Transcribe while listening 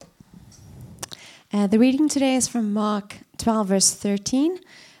The reading today is from Mark 12, verse 13.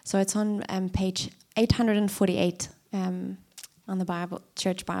 So it's on page 848 on the Bible,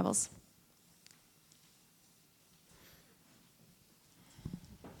 Church Bibles.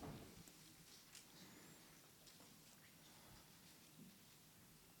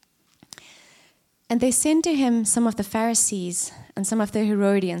 And they sent to him some of the Pharisees and some of the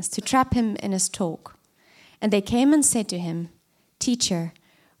Herodians to trap him in his talk. And they came and said to him, "Teacher,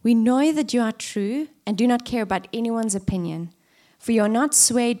 we know that you are true and do not care about anyone's opinion, for you are not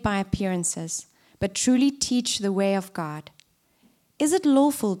swayed by appearances, but truly teach the way of God. Is it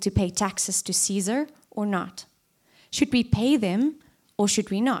lawful to pay taxes to Caesar or not? Should we pay them or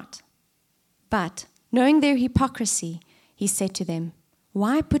should we not?" But, knowing their hypocrisy, he said to them,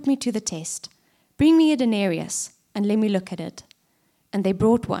 "Why put me to the test? Bring me a denarius and let me look at it." And they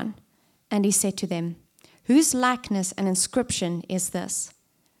brought one, and he said to them, "Whose likeness and inscription is this?"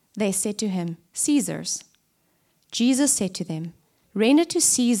 They said to him, "Caesar's." Jesus said to them, "Render to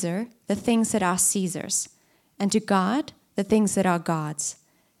Caesar the things that are Caesar's, and to God the things that are God's."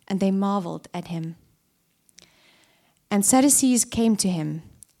 And they marveled at him. And Sadducees came to him,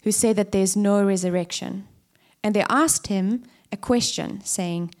 who say that there is no resurrection. And they asked him a question,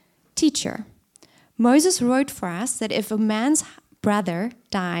 saying, "Teacher, Moses wrote for us that if a man's brother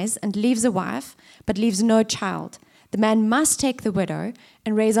dies and leaves a wife, but leaves no child, the man must take the widow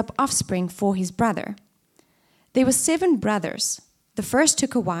and raise up offspring for his brother. There were 7 brothers. The first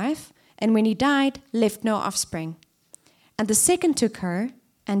took a wife, and when he died, left no offspring. And the second took her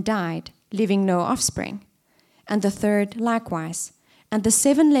and died, leaving no offspring. And the third likewise. And the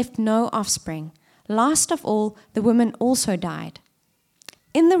 7 left no offspring. Last of all, the woman also died.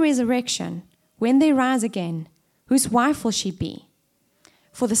 In the resurrection, when they rise again, whose wife will she be?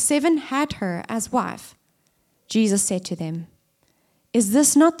 For the 7 had her as wife." Jesus said to them, "Is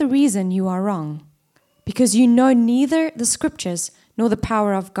this not the reason you are wrong? Because you know neither the Scriptures nor the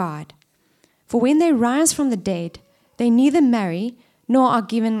power of God. For when they rise from the dead, they neither marry nor are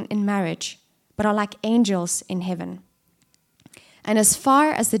given in marriage, but are like angels in heaven. And as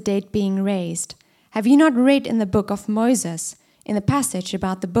far as the dead being raised, have you not read in the book of Moses, in the passage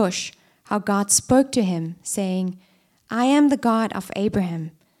about the bush, how God spoke to him, saying, 'I am the God of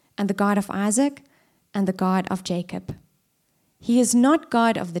Abraham, and the God of Isaac, and the God of Jacob.' He is not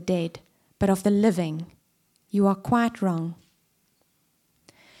God of the dead, but of the living. You are quite wrong."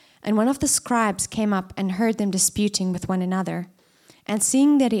 And one of the scribes came up and heard them disputing with one another, and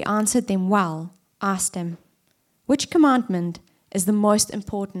seeing that he answered them well, asked him, "Which commandment is the most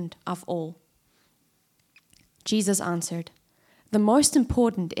important of all?" Jesus answered, "The most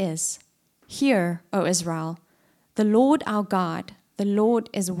important is, 'Hear, O Israel, the Lord our God, the Lord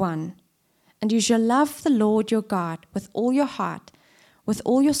is one. And you shall love the Lord your God with all your heart, with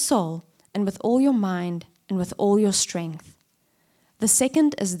all your soul, and with all your mind, and with all your strength. The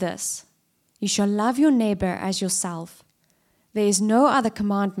second is this, you shall love your neighbor as yourself. There is no other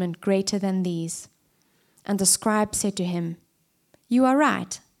commandment greater than these." And the scribe said to him, "You are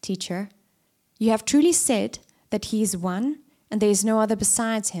right, teacher. You have truly said that he is one, and there is no other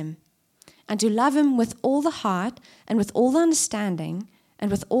besides him. And to love him with all the heart, and with all the understanding,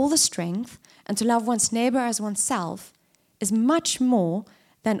 and with all the strength, and to love one's neighbor as oneself, is much more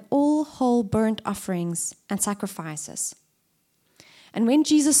than all whole burnt offerings and sacrifices." And when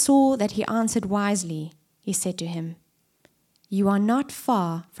Jesus saw that he answered wisely, he said to him, "You are not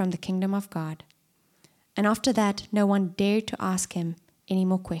far from the kingdom of God." And after that, no one dared to ask him any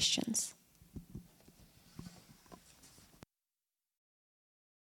more questions.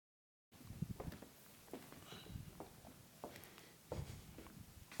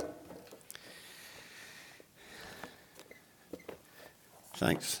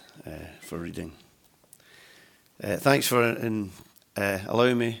 Thanks for reading. Thanks for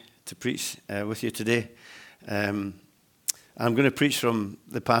allowing me to preach with you today. I'm going to preach from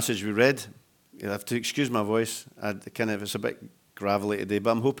the passage we read. You'll have to excuse my voice. It's a bit gravelly today,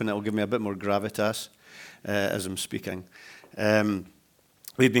 but I'm hoping it'll give me a bit more gravitas as I'm speaking.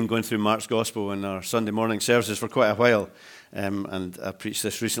 We've been going through Mark's Gospel in our Sunday morning services for quite a while, and I preached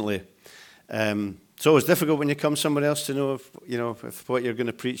this recently. It's always difficult when you come somewhere else to know if what you're going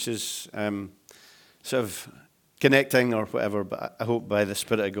to preach is sort of connecting or whatever, but I hope by the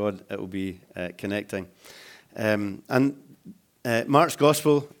Spirit of God it will be connecting. Mark's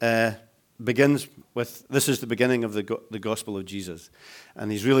Gospel begins with, this is the beginning of the Gospel of Jesus.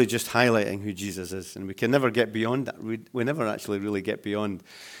 And he's really just highlighting who Jesus is. And we can never get beyond that. We never actually really get beyond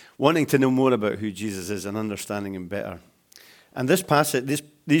wanting to know more about who Jesus is and understanding him better. And this passage,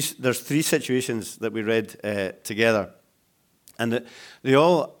 there's 3 situations that we read together. And they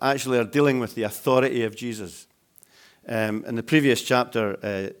all actually are dealing with the authority of Jesus. In the previous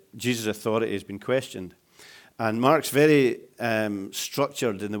chapter, Jesus' authority has been questioned. And Mark's very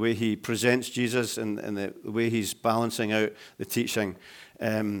structured in the way he presents Jesus and the way he's balancing out the teaching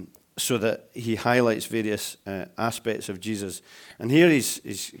so that he highlights various aspects of Jesus. And here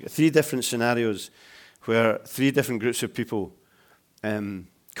he's 3 different scenarios where 3 different groups of people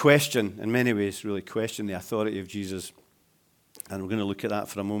question, in many ways, really question the authority of Jesus. And we're going to look at that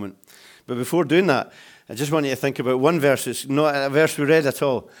for a moment. But before doing that, I just want you to think about one verse. It's not a verse we read at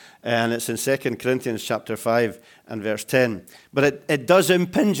all, and it's in 2 Corinthians chapter 5 and verse 10. But it does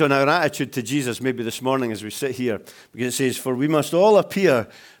impinge on our attitude to Jesus maybe this morning as we sit here, because it says, "For we must all appear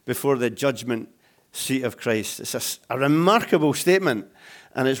before the judgment seat of Christ." It's a remarkable statement,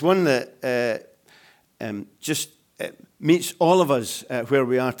 and it's one that just meets all of us where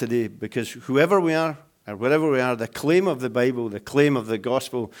we are today, because whoever we are, or wherever we are, the claim of the Bible, the claim of the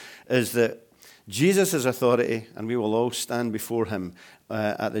gospel is that Jesus is authority, and we will all stand before him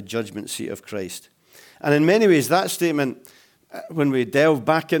at the judgment seat of Christ. And in many ways, that statement, when we delve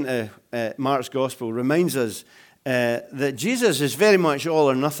back into Mark's gospel, reminds us that Jesus is very much all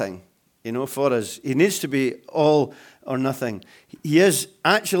or nothing, for us. He needs to be all or nothing. He is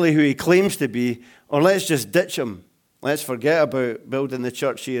actually who he claims to be, or let's just ditch him. Let's forget about building the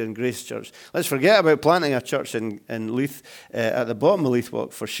church here in Grace Church. Let's forget about planting a church in Leith, at the bottom of Leith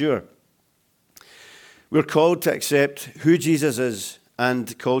Walk, for sure. We're called to accept who Jesus is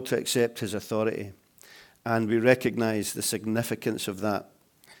and called to accept his authority. And we recognize the significance of that.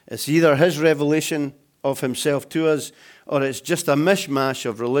 It's either his revelation of himself to us, or it's just a mishmash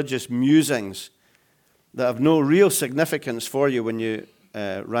of religious musings that have no real significance for you when you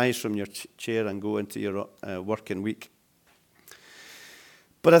rise from your chair and go into your working week.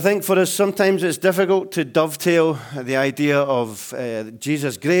 But I think for us, sometimes it's difficult to dovetail the idea of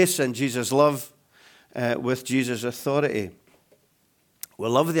Jesus' grace and Jesus' love with Jesus' authority. We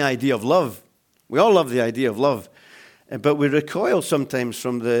love the idea of love. We all love the idea of love. But we recoil sometimes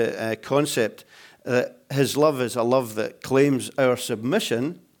from the concept that his love is a love that claims our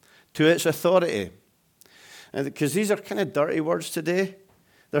submission to its authority. Because these are kind of dirty words today.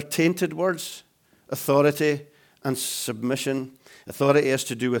 They're tainted words. Authority and submission. Authority has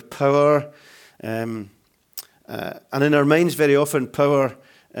to do with power. And in our minds, very often, power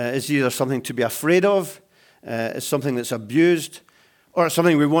is either something to be afraid of, it's something that's abused, or it's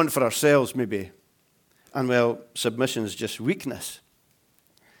something we want for ourselves, maybe. And, well, submission is just weakness.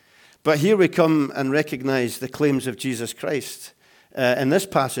 But here we come and recognize the claims of Jesus Christ. In this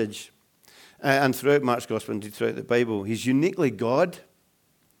passage, and throughout Mark's Gospel, and throughout the Bible, he's uniquely God,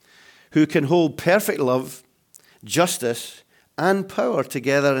 who can hold perfect love, justice, and power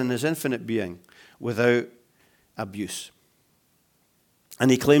together in his infinite being without abuse.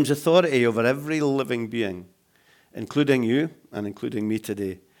 And he claims authority over every living being, including you and including me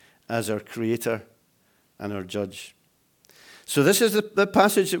today, as our creator and our judge. So this is the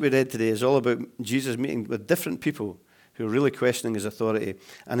passage that we read today is all about Jesus meeting with different people who are really questioning his authority,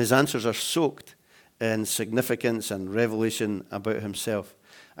 and his answers are soaked in significance and revelation about himself.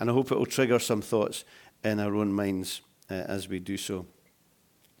 And I hope it will trigger some thoughts in our own minds as we do so.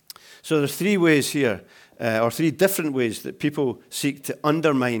 So there's 3 ways here, or 3 different ways that people seek to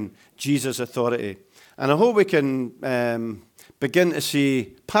undermine Jesus' authority. And I hope we can begin to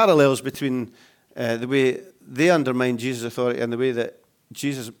see parallels between the way they undermine Jesus' authority and the way that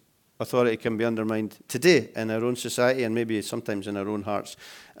Jesus' authority can be undermined today in our own society and maybe sometimes in our own hearts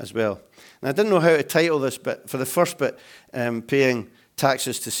as well. And I didn't know how to title this, but for the first bit, paying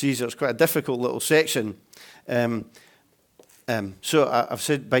taxes to Caesar, it's quite a difficult little section. So I've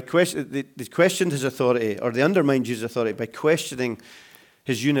said they questioned his authority, or they undermined Jesus' authority by questioning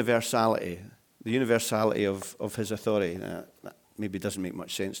his universality, the universality of his authority. That maybe doesn't make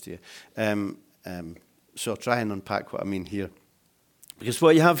much sense to you. So I'll try and unpack what I mean here. Because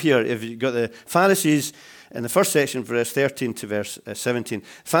what you have here, if you've got the Pharisees in the first section, verse 13 to verse 17,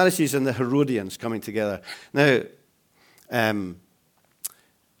 Pharisees and the Herodians coming together. Now,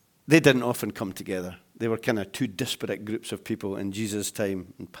 they didn't often come together. They were kind of 2 disparate groups of people in Jesus'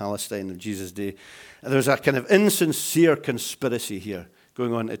 time, in Palestine, in Jesus' day. And there was a kind of insincere conspiracy here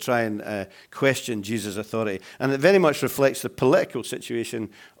going on to try and question Jesus' authority. And it very much reflects the political situation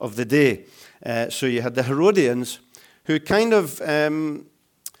of the day. So you had the Herodians, who kind of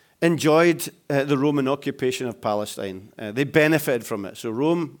enjoyed the Roman occupation of Palestine. They benefited from it. So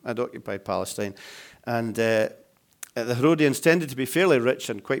Rome had occupied Palestine. And the Herodians tended to be fairly rich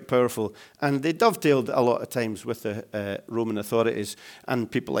and quite powerful, and they dovetailed a lot of times with the Roman authorities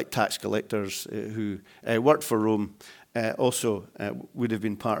and people like tax collectors who worked for Rome also would have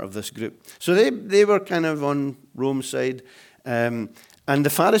been part of this group. So they were kind of on Rome's side. And the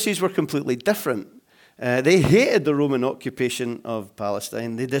Pharisees were completely different. They hated the Roman occupation of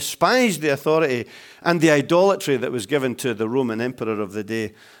Palestine. They despised the authority and the idolatry that was given to the Roman emperor of the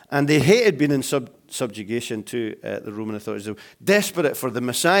day. And they hated being in subjugation to the Roman authorities. They were desperate for the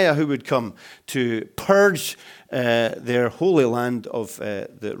Messiah who would come to purge their holy land of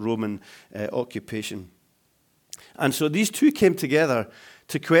the Roman occupation. And so these two came together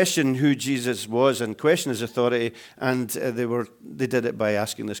to question who Jesus was and question his authority, and they did it by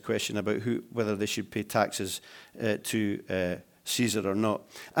asking this question about whether they should pay taxes to Caesar or not.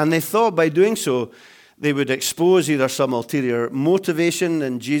 And they thought by doing so they would expose either some ulterior motivation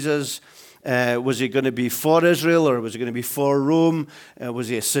in Jesus. Was he going to be for Israel, or was he going to be for Rome? Was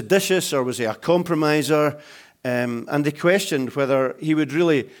he a seditious, or was he a compromiser? And they questioned whether he would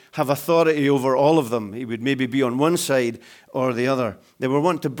really have authority over all of them. He would maybe be on one side or the other. They were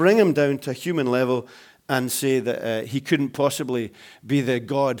wanting to bring him down to a human level and say that he couldn't possibly be the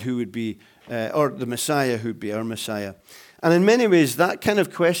God who would be, or the Messiah who would be our Messiah. And in many ways, that kind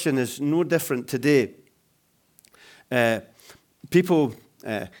of question is no different today. People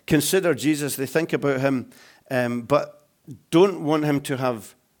consider Jesus, they think about him, but don't want him to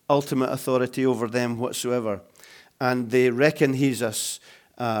have ultimate authority over them whatsoever. And they reckon he's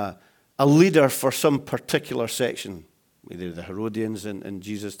a leader for some particular section, either the Herodians in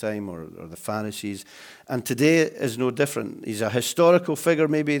Jesus' time or the Pharisees. And today is no different. He's a historical figure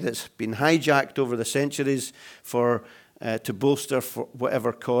maybe that's been hijacked over the centuries to bolster for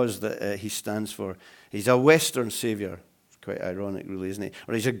whatever cause that he stands for. He's a Western savior. It's quite ironic, really, isn't he?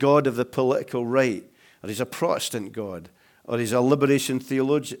 Or he's a god of the political right. Or he's a Protestant god. Or he's a liberation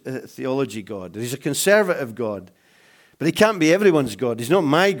theology god. Or he's a conservative god. But he can't be everyone's God. He's not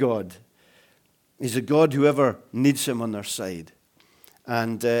my God. He's a God whoever needs him on their side.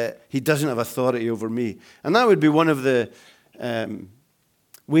 And he doesn't have authority over me. And that would be one of the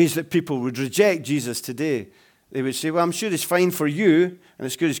ways that people would reject Jesus today. They would say, well, I'm sure it's fine for you, and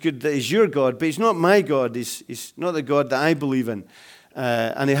it's good that he's your God, but he's not my God. He's not the God that I believe in.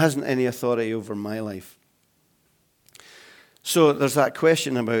 And he hasn't any authority over my life. So there's that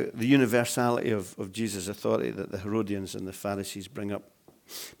question about the universality of Jesus' authority that the Herodians and the Pharisees bring up.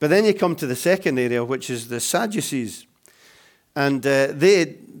 But then you come to the second area, which is the Sadducees. And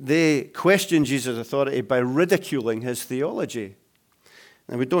they question Jesus' authority by ridiculing his theology.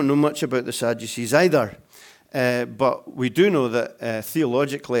 Now, we don't know much about the Sadducees either. But we do know that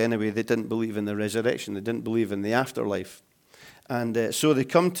theologically, anyway, they didn't believe in the resurrection. They didn't believe in the afterlife. And so they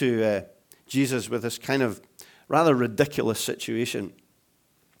come to Jesus with this kind of rather ridiculous situation.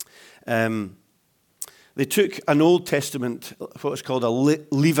 They took an Old Testament, what was called a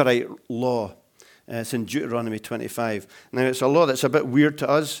Levirate law. It's in Deuteronomy 25. Now, it's a law that's a bit weird to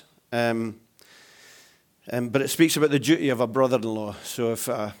us, but it speaks about the duty of a brother-in-law. So if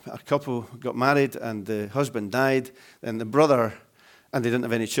a couple got married and the husband died, then the brother, and they didn't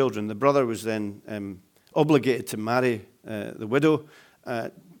have any children, the brother was then obligated to marry the widow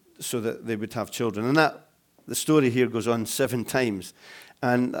so that they would have children. And the story here goes on 7 times.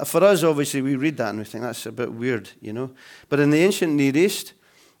 And for us, obviously, we read that and we think that's a bit weird, you know. But in the ancient Near East,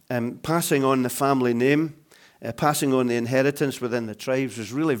 passing on the family name, passing on the inheritance within the tribes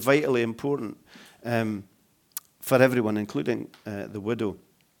was really vitally important for everyone, including the widow.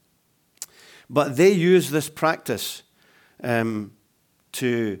 But they use this practice to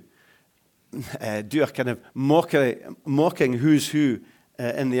do a kind of mocking who's who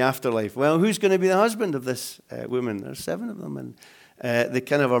in the afterlife. Well, who's going to be the husband of this woman? There's 7 of them, and they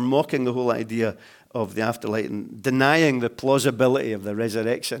kind of are mocking the whole idea of the afterlife and denying the plausibility of the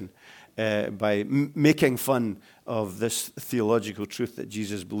resurrection by making fun of this theological truth that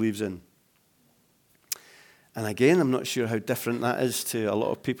Jesus believes in. And again, I'm not sure how different that is to a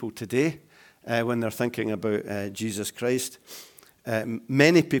lot of people today when they're thinking about Jesus Christ.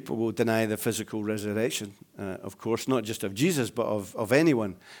 Many people will deny the physical resurrection, of course, not just of Jesus, but of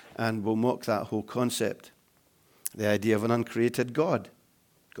anyone, and will mock that whole concept. The idea of an uncreated God,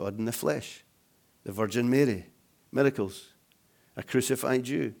 God in the flesh, the Virgin Mary, miracles, a crucified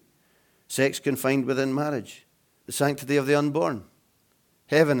Jew, sex confined within marriage, the sanctity of the unborn,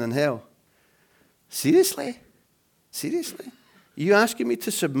 heaven and hell. Seriously? Seriously? Are you asking me to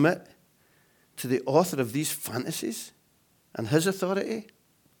submit to the author of these fantasies and his authority?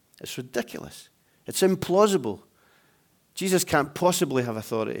 It's ridiculous. It's implausible. Jesus can't possibly have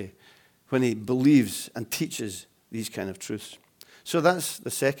authority when he believes and teaches these kind of truths. So that's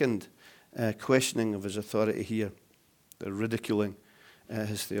the second questioning of his authority here, the ridiculing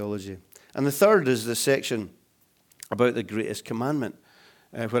his theology. And the third is the section about the greatest commandment,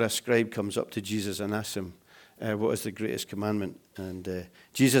 where a scribe comes up to Jesus and asks him, what is the greatest commandment? And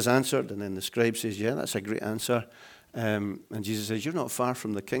Jesus answered, and then the scribe says, yeah, that's a great answer. And Jesus says, you're not far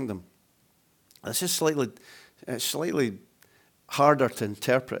from the kingdom. This is slightly harder to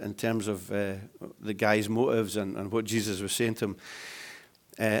interpret in terms of the guy's motives and what Jesus was saying to him.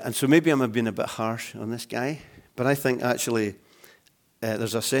 And so maybe I'm being a bit harsh on this guy, but I think actually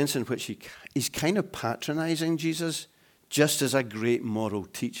there's a sense in which he's kind of patronizing Jesus just as a great moral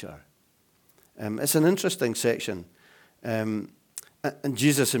teacher. It's an interesting section. And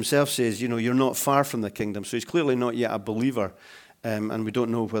Jesus himself says, you're not far from the kingdom. So he's clearly not yet a believer. And we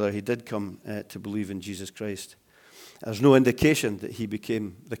don't know whether he did come to believe in Jesus Christ. There's no indication that he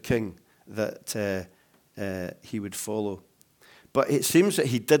became the king that he would follow. But it seems that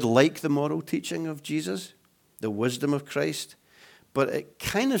he did like the moral teaching of Jesus, the wisdom of Christ. But it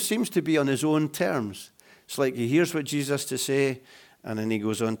kind of seems to be on his own terms. It's like he hears what Jesus has to say, and then he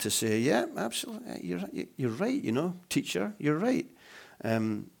goes on to say, yeah, absolutely, you're right, teacher, you're right.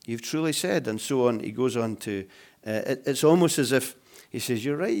 You've truly said, and so on. He goes on to, it's almost as if he says,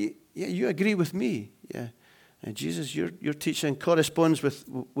 you're right, yeah, you agree with me. Yeah, and Jesus, your teaching corresponds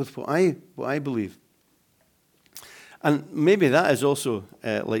with what I believe. And maybe that is also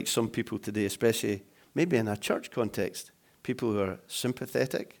like some people today, especially maybe in a church context, people who are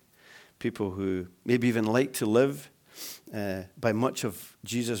sympathetic, people who maybe even like to live by much of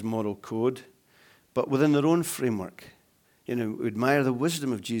Jesus' moral code, but within their own framework. Admire the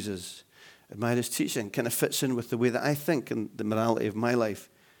wisdom of Jesus, admire his teaching, kind of fits in with the way that I think and the morality of my life.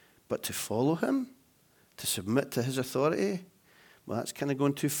 But to follow him, to submit to his authority, well, that's kind of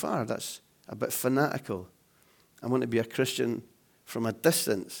going too far. That's a bit fanatical. I want to be a Christian from a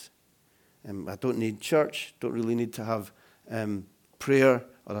distance. I don't need church, don't really need to have prayer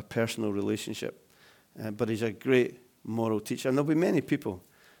or a personal relationship. But he's a great moral teacher. And there'll be many people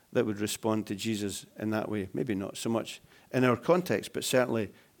that would respond to Jesus in that way. Maybe not so much in our context, but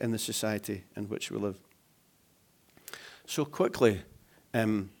certainly in the society in which we live. So quickly,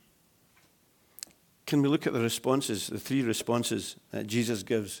 can we look at the responses, the three responses that Jesus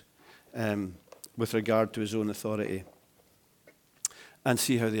gives with regard to his own authority, and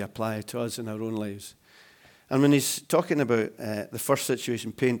see how they apply to us in our own lives? And when he's talking about the first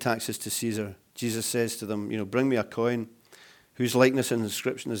situation, paying taxes to Caesar, Jesus says to them, bring me a coin. Whose likeness and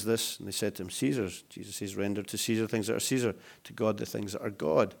inscription is this? And they said to him, Caesar's. Jesus says, render to Caesar things that are Caesar, to God the things that are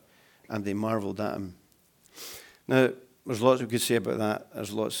God. And they marveled at him. Now, there's lots we could say about that.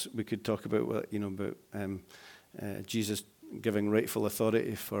 There's lots we could talk about, about Jesus giving rightful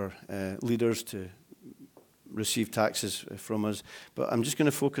authority for leaders to receive taxes from us. But I'm just going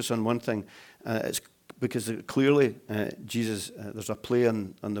to focus on one thing. It's because clearly Jesus, there's a play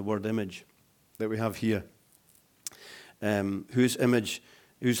on the word image that we have here. Whose image,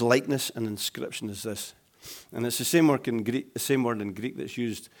 whose likeness and inscription is this? And it's the same word in Greek that's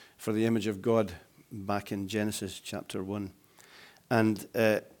used for the image of God back in Genesis chapter 1. And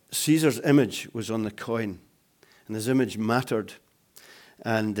Caesar's image was on the coin, and his image mattered.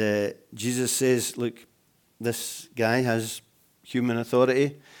 And Jesus says, look, this guy has human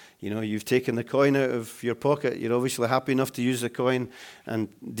authority. You've taken the coin out of your pocket. You're obviously happy enough to use the coin and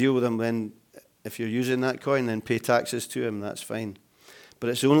deal with him. Then if you're using that coin, then pay taxes to him. That's fine.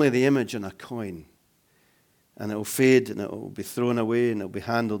 But it's only the image on a coin. And it will fade, and it will be thrown away, and it will be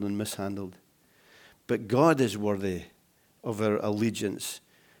handled and mishandled. But God is worthy of our allegiance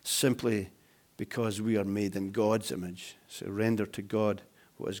simply because we are made in God's image. So render to God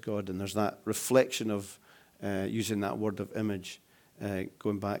what is God. And there's that reflection of using that word of image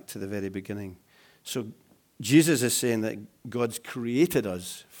going back to the very beginning. So Jesus is saying that God's created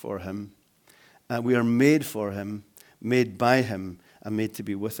us for him. We are made for him, made by him, and made to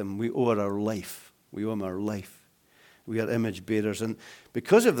be with him. We owe our life. We owe him our life. We are image bearers. And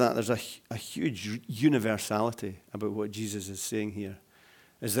because of that, there's a huge universality about what Jesus is saying here,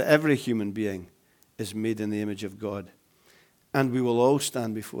 is that every human being is made in the image of God. And we will all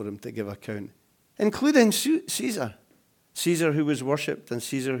stand before him to give account, including Caesar. Caesar who was worshipped and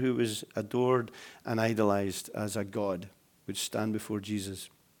Caesar who was adored and idolized as a god would stand before Jesus.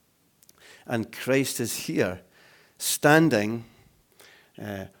 And Christ is here, standing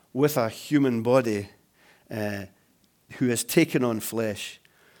with a human body who has taken on flesh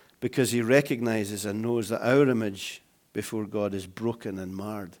because he recognizes and knows that our image before God is broken and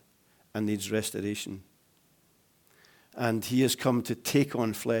marred and needs restoration. And he has come to take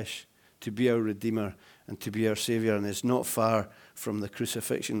on flesh, to be our Redeemer and to be our Savior, and is not far from the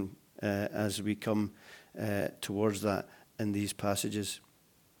crucifixion as we come towards that in these passages.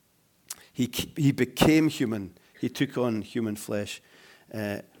 He became human. He took on human flesh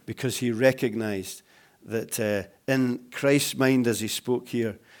because he recognized that in Christ's mind as he spoke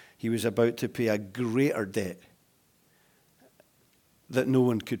here, he was about to pay a greater debt that no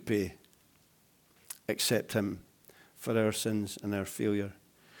one could pay except him for our sins and our failure.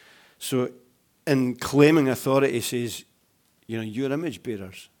 So in claiming authority, he says, you're image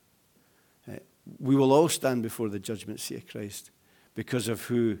bearers. We will all stand before the judgment seat of Christ because of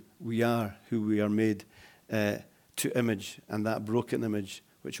who we are made to image, and that broken image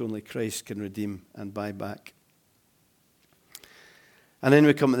which only Christ can redeem and buy back. And then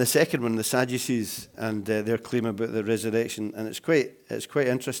we come to the second one, the Sadducees, and their claim about the resurrection. And it's quite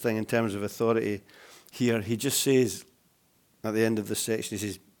interesting in terms of authority here. He just says at the end of the section, he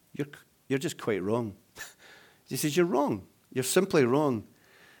says, you're just quite wrong. He says, you're wrong. You're simply wrong.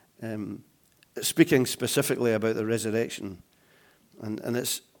 Speaking specifically about the resurrection. And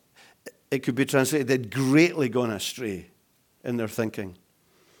it could be translated, they'd greatly gone astray in their thinking.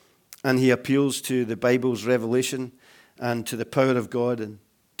 And he appeals to the Bible's revelation and to the power of God and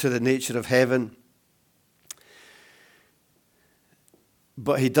to the nature of heaven.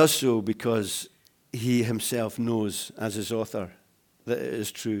 But he does so because he himself knows, as his author, that it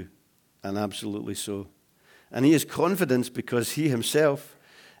is true and absolutely so. And he has confidence because he himself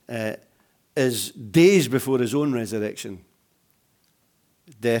is days before his own resurrection,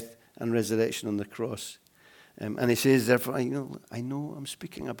 death and resurrection on the cross. And he says, therefore, I know what I'm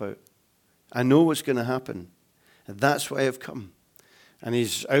speaking about. I know what's going to happen. And that's why I've come. And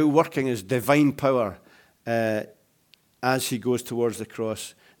he's outworking his divine power as he goes towards the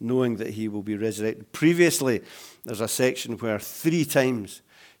cross, knowing that he will be resurrected. Previously, there's a section where 3 times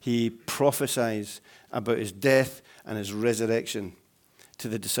he prophesies about his death and his resurrection to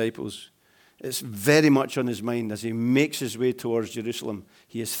the disciples. It's very much on his mind as he makes his way towards Jerusalem.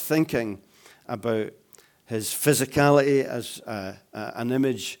 He is thinking about his physicality as an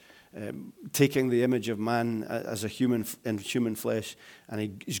image, taking the image of man as a human in human flesh,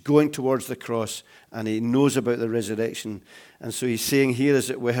 and he's going towards the cross, and he knows about the resurrection. And so he's saying here, as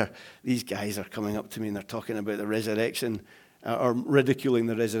it were, these guys are coming up to me and they're talking about the resurrection, or ridiculing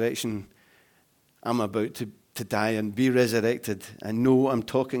the resurrection. I'm about to die and be resurrected. I know what I'm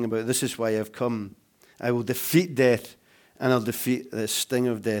talking about. This is why I've come. I will defeat death, and I'll defeat the sting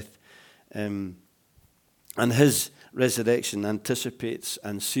of death. And his resurrection anticipates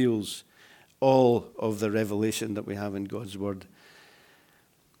and seals all of the revelation that we have in God's Word.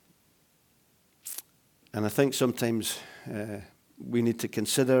 And I think sometimes we need to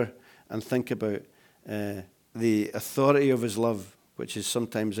consider and think about the authority of his love, which is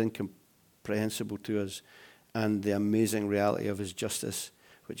sometimes incomprehensible to us, and the amazing reality of his justice,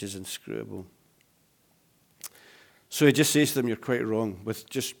 which is inscrutable. So he just says to them, you're quite wrong, with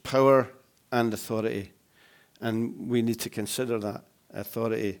just power and authority. And we need to consider that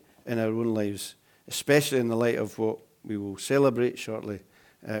authority in our own lives, especially in the light of what we will celebrate shortly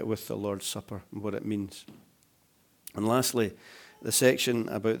with the Lord's Supper and what it means. And lastly, the section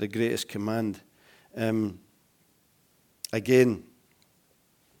about the greatest command. Again,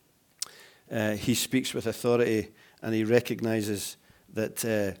 he speaks with authority, and he recognizes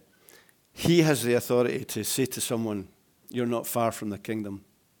that he has the authority to say to someone, you're not far from the kingdom,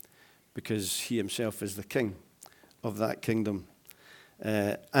 because he himself is the king of that kingdom.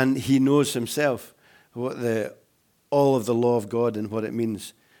 And he knows himself what all of the law of God and what it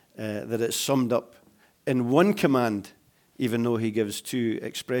means, that it's summed up in one command, even though he gives 2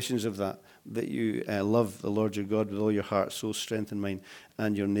 expressions of that you love the Lord your God with all your heart, soul, strength, and mind,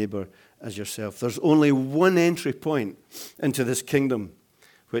 and your neighbor as yourself. There's only one entry point into this kingdom,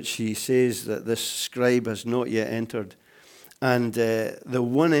 which he says that this scribe has not yet entered. And the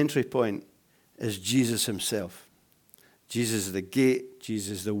one entry point is Jesus himself. Jesus is the gate,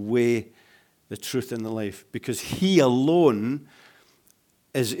 Jesus is the way, the truth, and the life, because he alone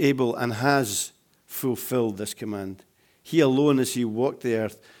is able and has fulfilled this command. He alone, as he walked the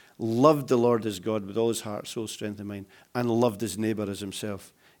earth, loved the Lord his God with all his heart, soul, strength, and mind, and loved his neighbor as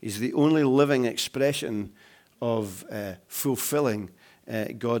himself. He's the only living expression of fulfilling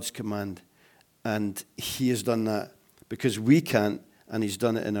God's command. And he has done that because we can't, and he's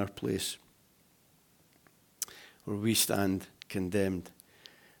done it in our place, where we stand condemned.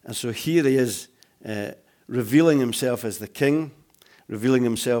 And so here he is, revealing himself as the king, revealing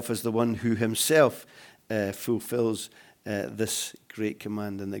himself as the one who himself fulfills this great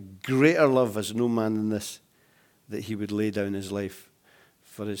command. And the greater love has no man than this, that he would lay down his life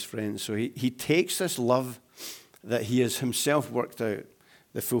for his friends. So he takes this love that he has himself worked out,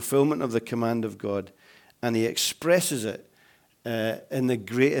 the fulfillment of the command of God, and he expresses it in the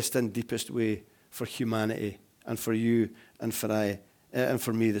greatest and deepest way for humanity and for you and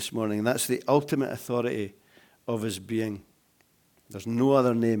for me this morning. And that's the ultimate authority of his being. There's no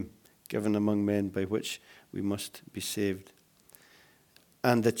other name given among men by which we must be saved.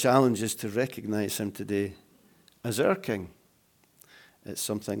 And the challenge is to recognize him today as our King. It's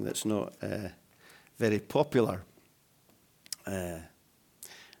something that's not very popular.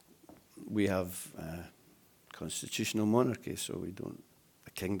 We have constitutional monarchy, so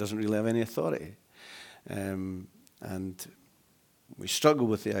the king doesn't really have any authority. And we struggle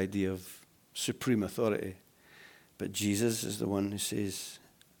with the idea of supreme authority. But Jesus is the one who says,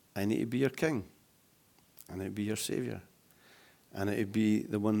 I need to be your king. I need to be your savior. And it would be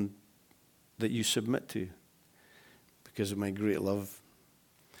the one that you submit to because of my great love,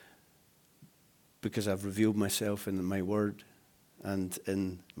 because I've revealed myself in my word and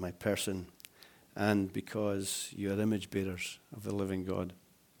in my person, and because you are image bearers of the living God.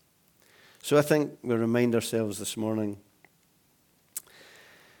 So I think we remind ourselves this morning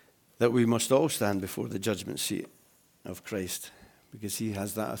that we must all stand before the judgment seat of Christ because he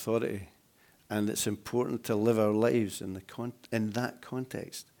has that authority. And it's important to live our lives in that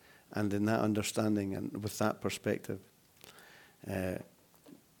context and in that understanding and with that perspective.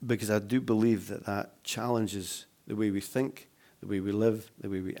 Because I do believe that challenges the way we think, the way we live, the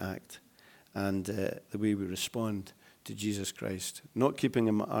way we act, and the way we respond to Jesus Christ. Not keeping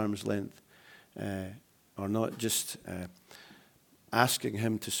him at arm's length, or not just asking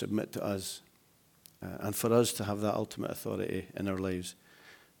him to submit to us, and for us to have that ultimate authority in our lives,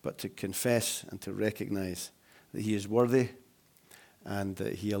 but to confess and to recognize that he is worthy and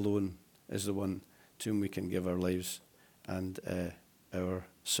that he alone is the one to whom we can give our lives and our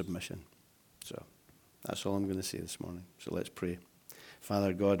submission. So that's all I'm going to say this morning. So let's pray.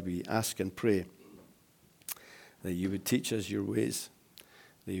 Father God, we ask and pray that you would teach us your ways,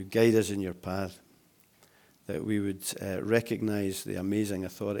 that you guide us in your path, that we would recognize the amazing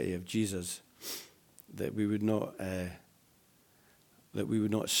authority of Jesus, that we would not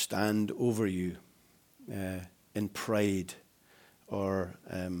stand over you in pride or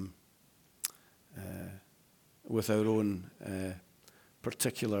with our own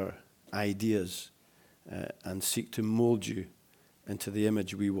particular ideas and seek to mold you into the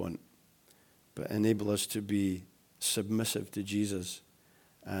image we want, but enable us to be submissive to Jesus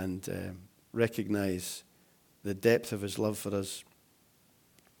and recognize the depth of his love for us,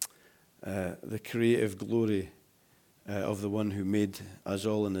 the creative glory of the one who made us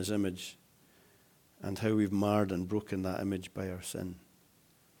all in his image, and how we've marred and broken that image by our sin.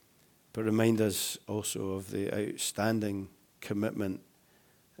 But remind us also of the outstanding commitment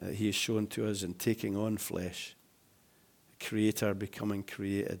that he has shown to us in taking on flesh, the creator becoming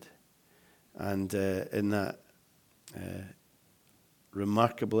created, and in that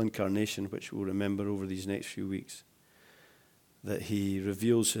remarkable incarnation, which we'll remember over these next few weeks, that he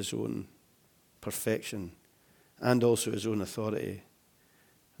reveals his own perfection and also his own authority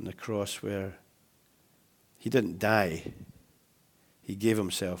on the cross, where he didn't die. He gave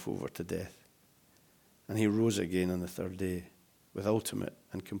himself over to death. And he rose again on the third day with ultimate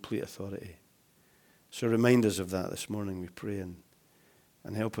and complete authority. So remind us of that this morning, we pray,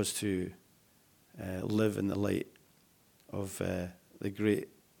 and help us to live in the light of the great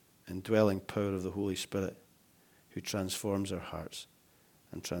indwelling power of the Holy Spirit, who transforms our hearts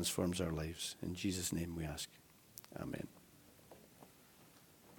and transforms our lives. In Jesus' name we ask. Amen.